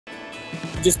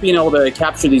just being able to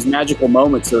capture these magical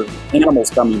moments of animals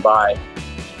coming by.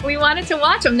 We wanted to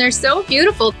watch them. They're so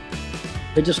beautiful.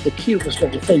 They're just the cutest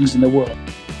little things in the world.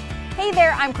 Hey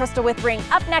there, I'm Crystal with Ring.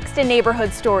 Up next in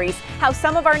Neighborhood Stories, how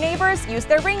some of our neighbors use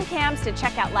their Ring cams to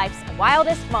check out life's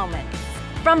wildest moments.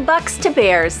 From bucks to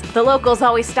bears, the locals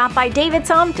always stop by David's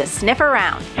home to sniff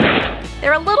around.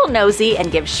 They're a little nosy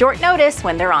and give short notice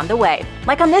when they're on the way.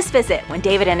 Like on this visit, when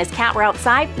David and his cat were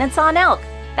outside and saw an elk.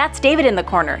 That's David in the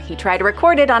corner. He tried to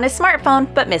record it on his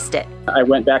smartphone, but missed it. I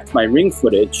went back to my Ring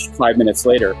footage 5 minutes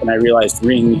later, and I realized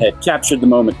Ring had captured the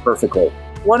moment perfectly.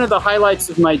 One of the highlights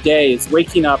of my day is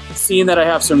waking up, seeing that I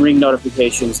have some Ring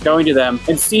notifications, going to them,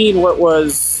 and seeing what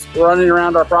was running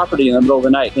around our property in the middle of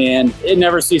the night. And it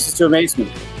never ceases to amaze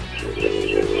me.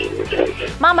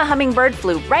 Mama Hummingbird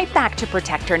flew right back to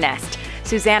protect her nest.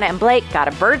 Susanna and Blake got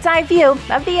a bird's eye view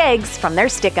of the eggs from their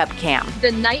stick-up cam.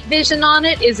 The night vision on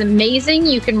it is amazing.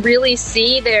 You can really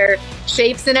see their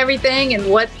shapes and everything and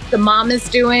what the mom is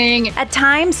doing. At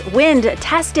times, wind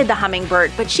tested the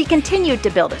hummingbird, but she continued to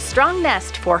build a strong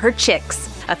nest for her chicks.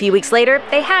 A few weeks later,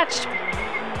 they hatched,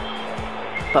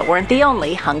 but weren't the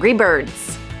only hungry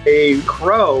birds. A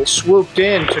crow swooped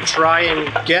in to try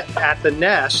and get at the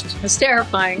nest. It's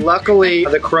terrifying. Luckily,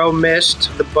 the crow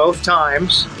missed both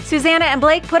times. Susanna and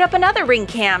Blake put up another Ring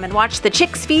cam and watched the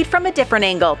chicks feed from a different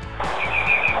angle.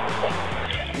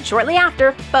 And shortly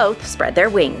after, both spread their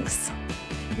wings.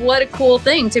 What a cool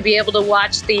thing to be able to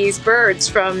watch these birds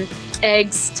from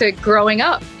eggs to growing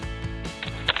up.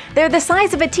 They're the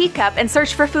size of a teacup and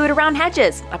search for food around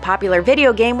hedges. A popular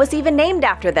video game was even named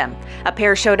after them. A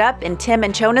pair showed up in Tim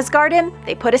and Chona's garden.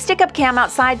 They put a stick-up cam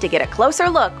outside to get a closer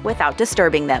look without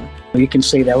disturbing them. You can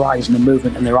see their eyes and the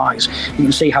movement in their eyes. You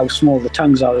can see how small the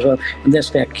tongues are as well. And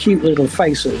there's their cute little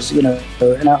faces, you know.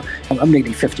 And I'm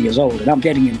nearly 50 years old and I'm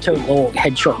getting in total all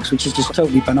hedgehogs, which is just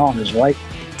totally bananas, right?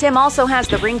 Tim also has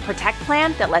the Ring Protect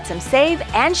plan that lets him save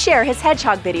and share his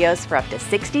hedgehog videos for up to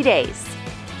 60 days.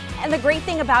 And the great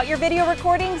thing about your video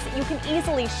recordings, you can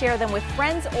easily share them with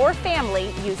friends or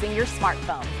family using your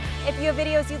smartphone. If you have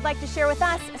videos you'd like to share with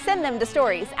us, send them to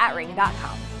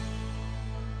stories@ring.com.